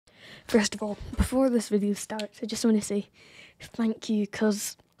First of all, before this video starts, I just want to say thank you,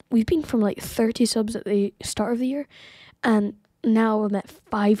 because we've been from like 30 subs at the start of the year, and now I'm at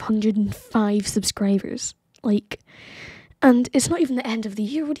 505 subscribers. Like, and it's not even the end of the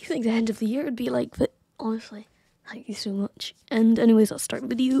year. What do you think the end of the year would be like? But honestly, thank you so much. And anyways, I'll start the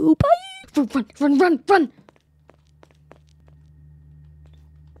video. Bye! Run, run, run, run!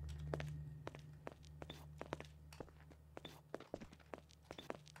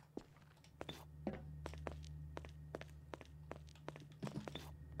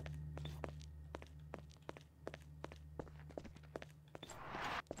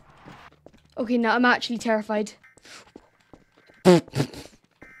 Okay, now I'm actually terrified. Whoa!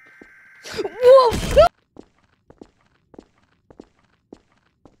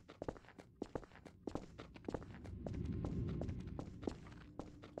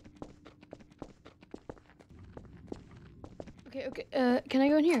 Okay, can I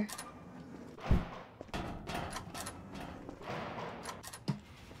go in here?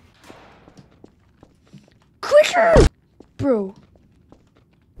 Quicker! Bro.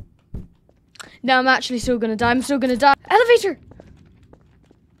 Now I'm actually so gonna die. I'm so gonna die. Elevator!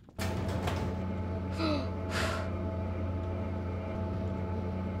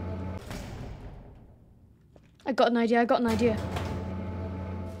 I got an idea.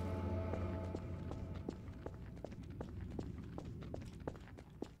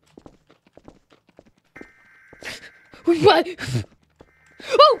 What?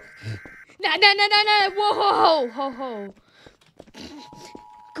 Oh! No. Whoa! Ho.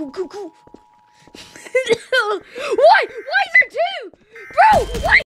 Go. Why? Why is there two? Bro, why?